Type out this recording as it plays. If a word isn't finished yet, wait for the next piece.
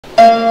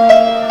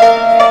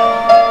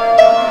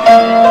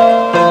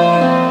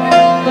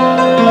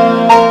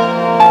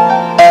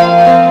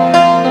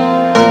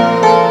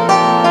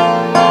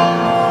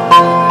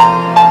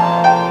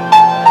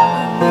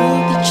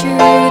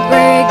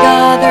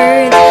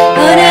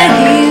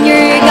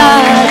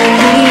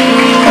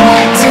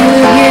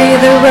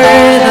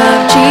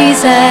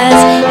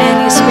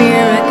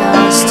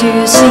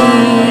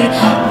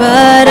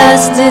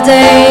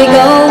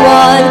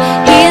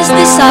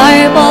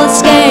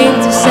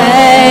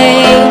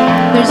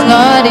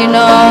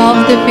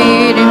to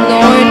feed him,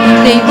 Lord.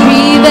 They've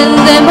driven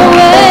them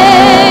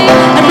away.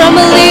 And from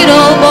a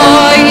little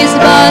boy, his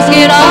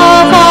basket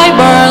of 5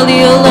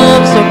 barley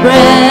loaves of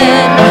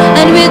bread.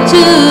 And with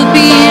 2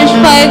 fish,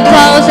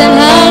 5,000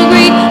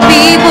 hungry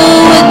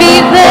people would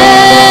be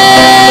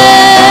fed.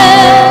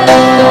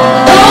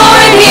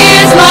 Lord,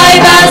 here's my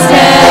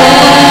basket.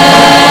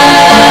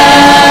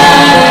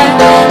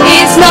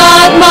 It's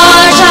not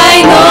much,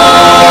 I know,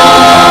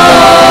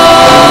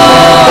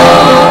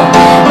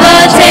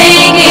 but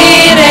take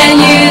it and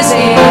use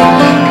it.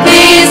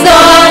 Please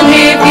don't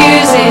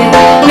refuse it.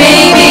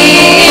 Maybe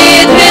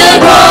it will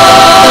grow.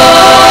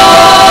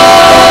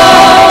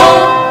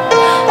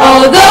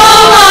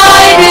 Although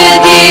I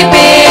could keep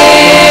it,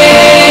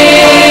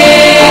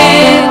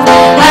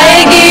 I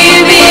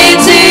give it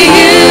to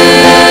you.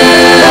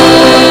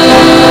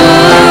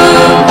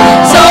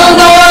 So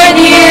Lord,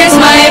 here's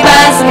my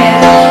basket.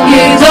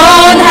 You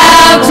don't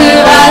have to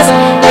ask.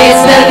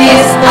 It's the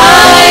least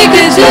I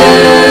could do.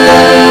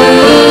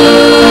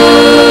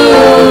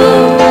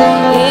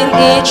 In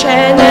each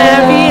and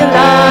every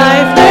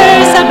life,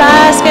 there's a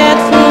basket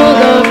full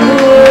of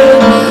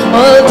food.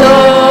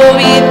 Although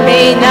it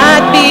may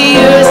not be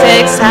used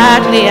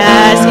exactly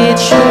as it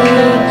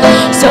should.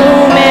 So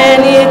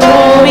many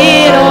throw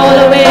it all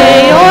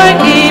away or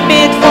keep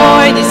it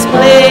for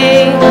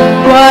display.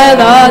 While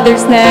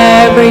others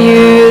never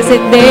use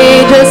it,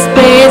 they just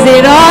place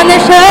it on the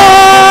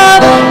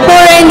shelf.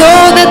 For I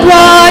know that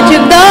what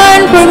you've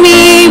done for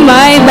me,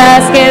 my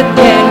basket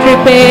can't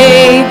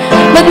repay.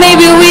 But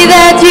maybe with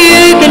that